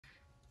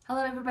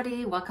Hello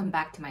everybody, welcome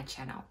back to my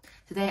channel.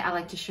 Today I'd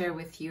like to share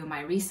with you my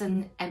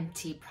recent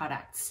empty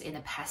products in the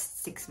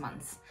past 6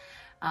 months.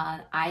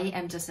 I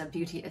am just a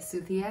beauty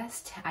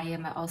enthusiast. I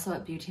am also a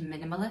beauty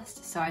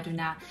minimalist, so I do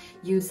not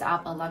use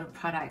up a lot of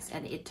products,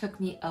 and it took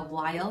me a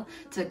while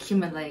to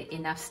accumulate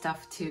enough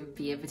stuff to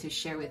be able to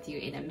share with you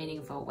in a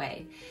meaningful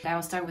way. I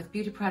will start with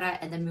beauty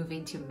product and then move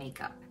into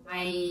makeup.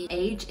 My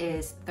age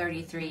is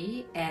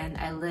 33 and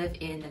I live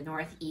in the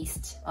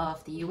northeast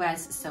of the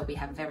US, so we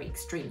have very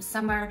extreme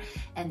summer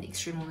and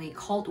extremely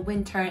cold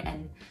winter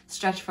and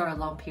stretch for a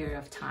long period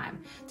of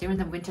time. During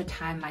the winter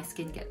time, my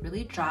skin gets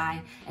really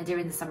dry, and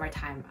during the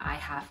summertime, I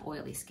have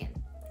oily skin.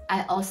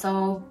 I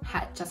also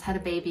just had a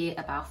baby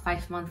about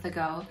 5 months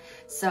ago,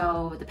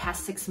 so the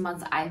past 6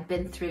 months I've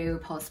been through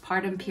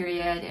postpartum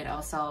period and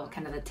also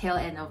kind of the tail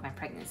end of my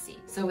pregnancy.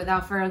 So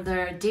without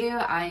further ado,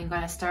 I'm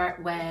gonna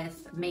start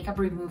with makeup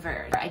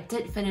remover. I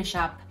did finish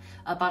up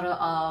a bottle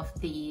of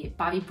the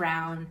Bobbi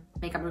brown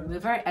makeup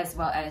remover as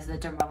well as the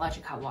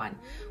Dermalogica one,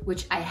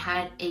 which I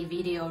had a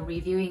video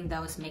reviewing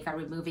those makeup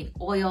removing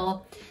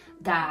oil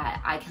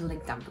that I can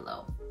link down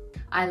below.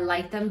 I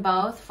like them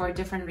both for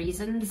different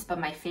reasons, but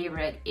my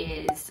favorite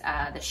is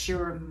the Shu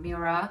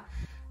Uemura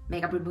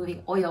makeup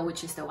removing oil,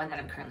 which is the one that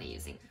I'm currently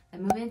using.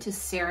 Then moving into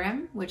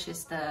serum, which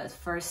is the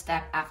first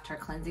step after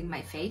cleansing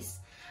my face.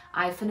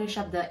 I finished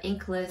up the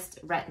Inkey List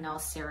Retinol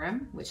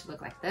Serum, which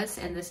look like this,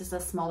 and this is a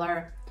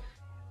smaller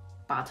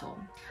bottle.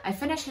 I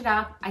finished it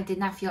up. I did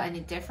not feel any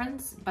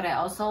difference, but I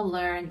also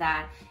learned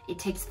that it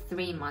takes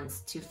 3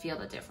 months to feel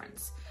the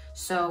difference.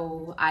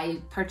 So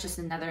I purchased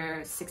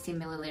another 60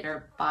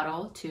 milliliter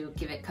bottle to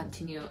give it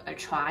continue a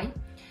try.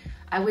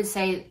 I would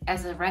say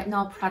as a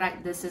retinol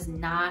product, this is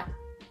not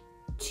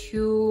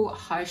too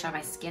harsh on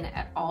my skin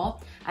at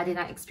all. I did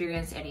not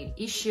experience any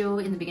issue.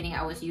 In the beginning,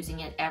 I was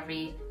using it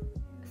every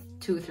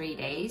 2-3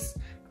 days,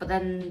 but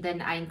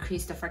then I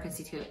increased the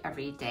frequency to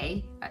every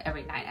day,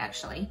 every night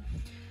actually.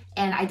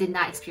 And I did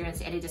not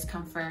experience any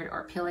discomfort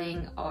or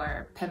peeling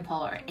or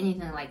pimple or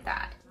anything like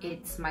that.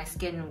 My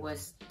skin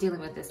was dealing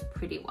with this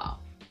pretty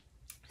well.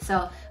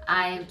 So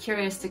I'm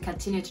curious to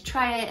continue to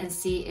try it and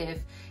see if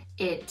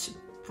it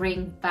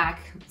brings back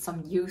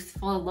some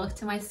youthful look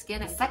to my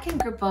skin. The second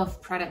group of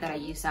product that I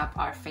use up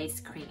are face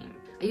cream.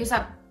 I use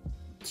up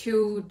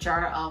 2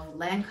 jars of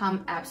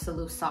Lancome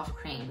Absolue soft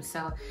cream.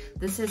 So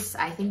this is,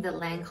 I think, the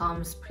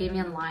Lancome's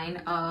premium line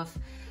of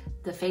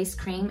the face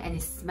cream, and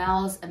it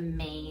smells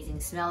amazing.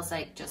 It smells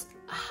like just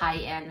a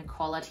high-end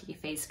quality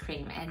face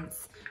cream, and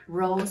it's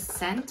rose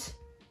scent.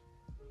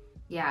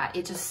 Yeah,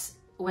 it just,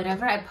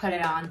 whenever I put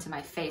it on to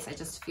my face, I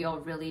just feel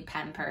really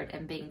pampered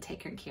and being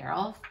taken care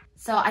of.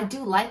 So I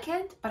do like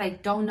it, but I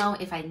don't know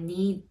if I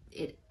need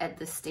it at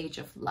this stage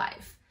of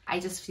life.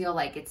 I just feel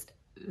like it's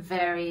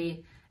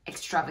very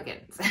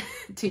extravagant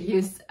to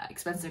use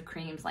expensive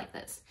creams like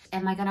this.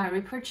 Am I gonna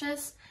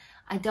repurchase?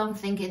 I don't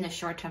think in the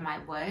short term I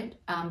would,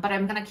 but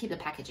I'm gonna keep the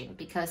packaging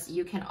because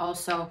you can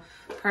also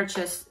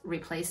purchase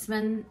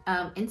replacement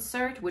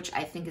insert, which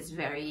I think is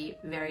very,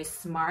 very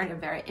smart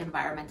and very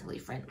environmentally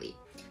friendly.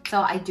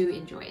 So I do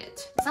enjoy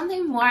it.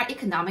 Something more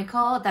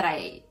economical that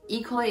I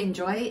equally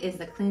enjoy is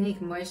the Clinique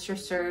Moisture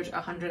Surge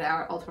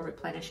 100-hour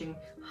Auto-Replenishing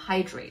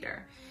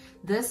Hydrator.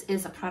 This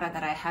is a product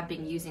that I have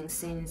been using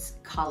since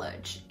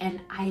college,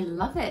 and I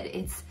love it.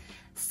 It's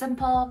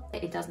simple,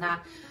 it does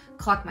not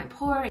clog my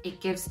pore, it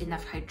gives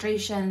enough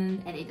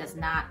hydration, and it does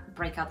not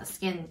break out the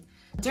skin.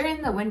 During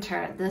the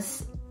winter,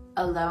 this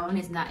alone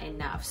is not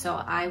enough,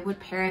 so I would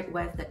pair it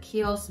with the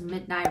KIEHL'S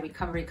Midnight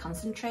Recovery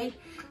Concentrate,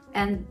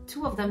 and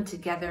 2 of them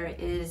together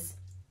is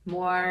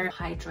more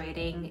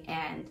hydrating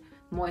and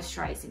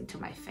moisturizing to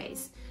my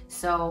face.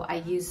 So I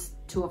use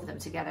 2 of them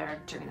together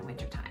during the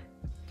winter time.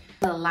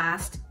 The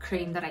last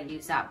cream that I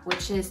use up,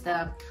 which is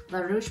the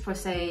Roche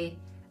Posay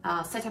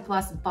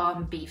Cicaplast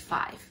Baume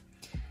B5.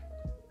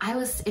 I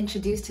was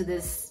introduced to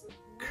this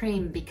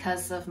cream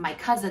because of my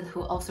cousin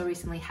who also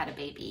recently had a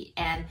baby,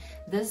 and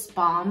this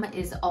balm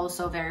is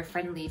also very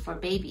friendly for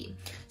baby.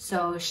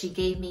 So she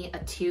gave me a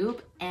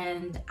tube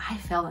and I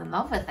fell in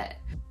love with it.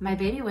 My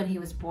baby, when he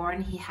was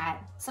born, he had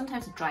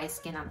sometimes dry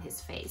skin on his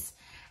face.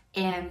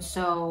 And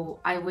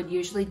so I would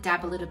usually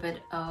dab a little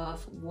bit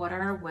of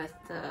water with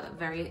the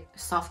very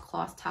soft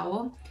cloth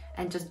towel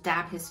and just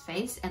dab his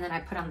face, and then I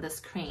put on this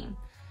cream.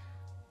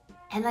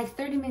 And like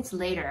 30 minutes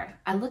later,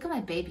 I look at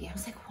my baby, I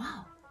was like,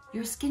 wow,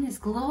 your skin is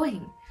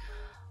glowing.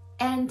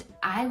 And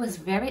I was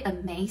very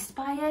amazed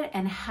by it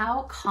and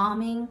how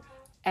calming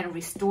and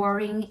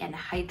restoring and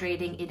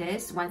hydrating it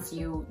is once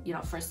you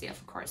firstly,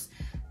 of course,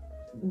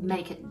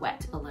 make it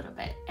wet a little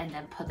bit and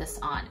then put this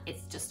on.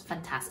 It's just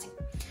fantastic.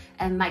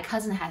 And my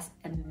cousin has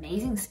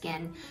amazing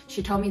skin.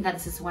 She told me that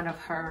this is one of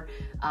her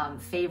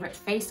favorite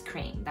face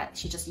cream, that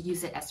she just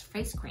uses it as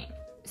face cream.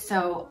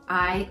 So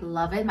I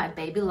love it, my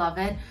baby love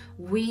it.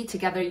 We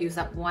together use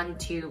up 1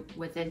 tube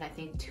within I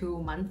think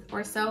 2 months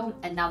or so,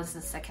 and now this is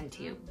the second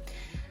tube.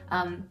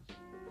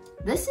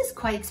 This is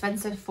quite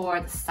expensive for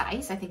the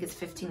size. I think it's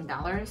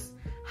 $15.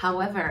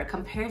 However,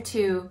 compared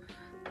to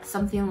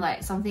something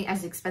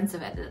as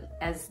expensive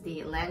as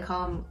the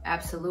Lancome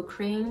Absolue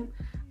cream,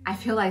 I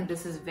feel like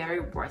this is very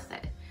worth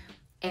it.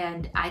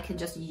 And I can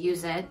just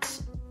use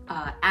it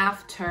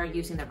after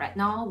using the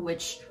retinol,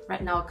 which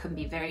retinol can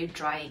be very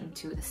drying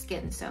to the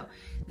skin. So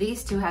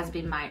these two has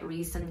been my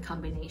recent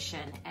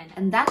combination,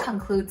 and that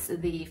concludes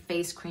the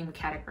face cream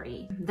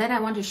category. Then I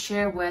want to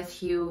share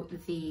with you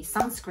the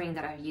sunscreen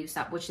that I've used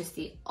up, which is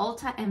the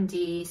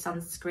EltaMD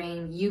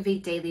Sunscreen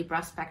UV Daily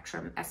Broad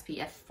Spectrum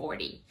SPF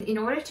 40. In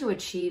order to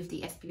achieve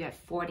the SPF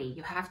 40,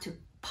 you have to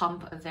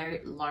pump a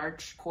very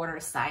large quarter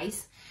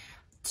size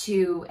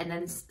and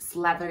then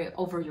slather it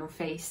over your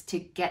face to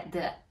get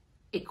the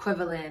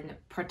equivalent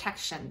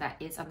protection that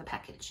is on the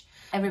package.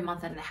 Every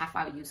month and a half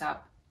I'll use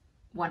up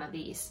one of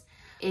these.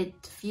 It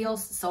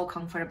feels so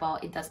comfortable.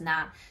 It does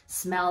not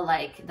smell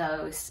like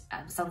those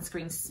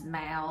sunscreen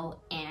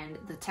smell, and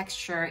the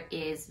texture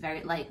is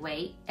very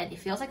lightweight, and it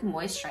feels like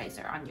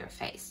moisturizer on your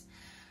face.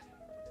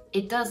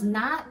 It does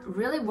not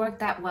really work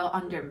that well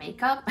under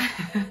makeup.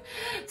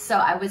 So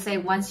I would say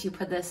once you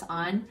put this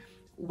on,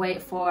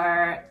 wait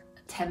for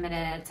 10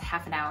 minutes,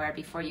 half an hour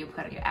before you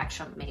put your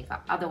actual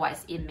makeup.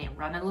 Otherwise, it may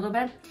run a little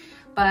bit.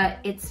 But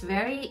it's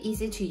very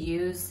easy to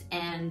use,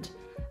 and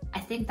I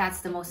think that's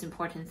the most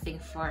important thing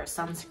for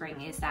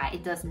sunscreen, is that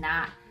it does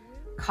not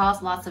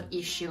cause lots of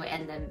issue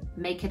and then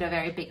make it a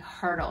very big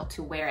hurdle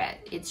to wear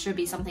it. It should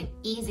be something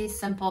easy,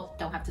 simple,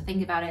 don't have to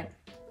think about it.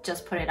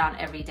 Just put it on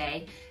every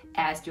day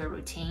as your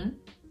routine.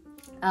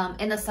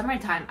 In the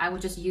summertime, I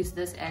would just use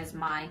this as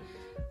my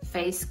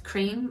face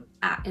cream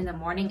in the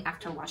morning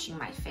after washing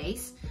my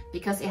face,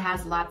 because it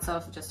has lots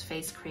of just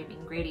face cream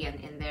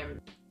ingredient in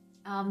there.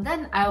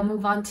 Then I'll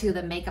move on to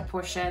the makeup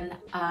portion.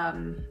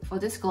 For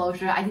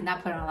disclosure, I did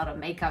not put on a lot of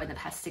makeup in the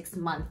past 6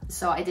 months,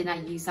 so I did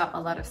not use up a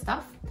lot of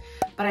stuff.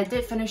 But I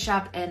did finish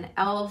up an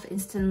e.l.f.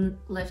 Instant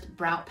Lift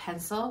Brow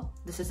Pencil.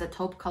 This is a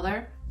taupe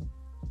color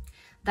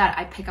that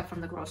I pick up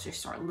from the grocery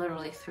store,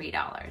 literally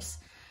 $3.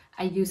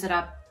 I use it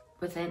up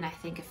within, I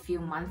think, a few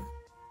months,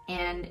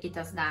 and it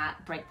does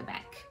not break the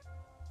bank.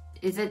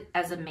 Is it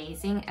as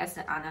amazing as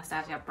the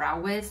Anastasia Brow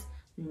Wiz?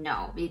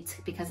 No, it's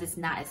because it's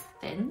not as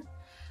thin.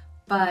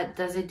 But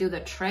does it do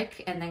the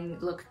trick and then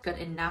look good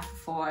enough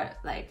for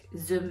like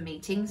Zoom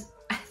meetings?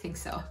 I think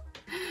so.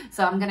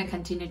 So I'm gonna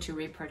continue to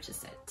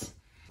repurchase it.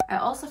 I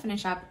also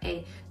finished up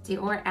a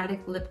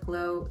Dior Lip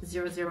Glow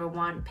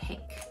 001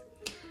 Pink.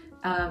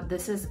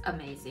 This is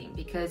amazing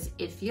because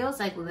it feels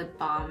like lip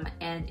balm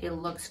and it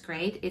looks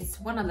great. It's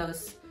one of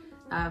those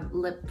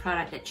lip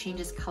product that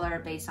changes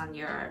color based on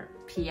your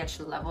pH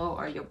level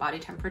or your body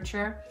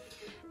temperature.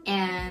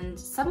 And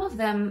some of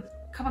them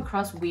come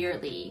across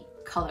weirdly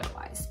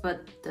color-wise,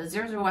 but the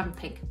 001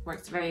 Pink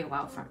works very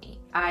well for me.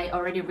 I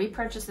already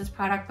repurchased this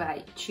product, but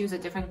I choose a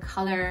different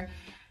color.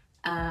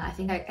 I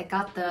think I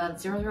got the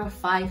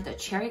 005, the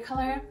cherry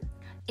color.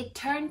 It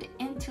turned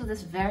into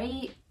this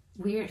very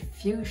weird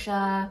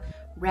fuchsia,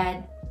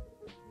 red,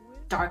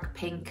 dark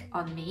pink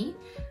on me,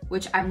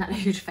 which I'm not a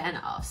huge fan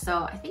of.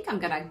 So I think I'm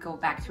gonna go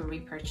back to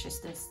repurchase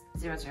this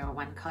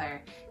 001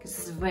 color because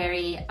it's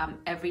very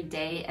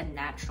everyday and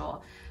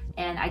natural,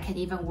 and I can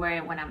even wear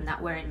it when I'm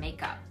not wearing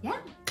makeup. Yeah,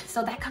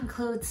 so that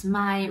concludes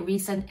my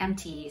recent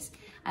empties.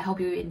 I hope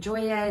you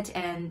enjoy it,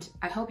 and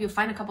I hope you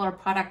find a couple of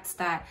products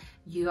that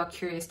you are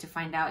curious to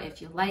find out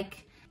if you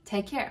like.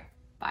 Take care.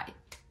 Bye.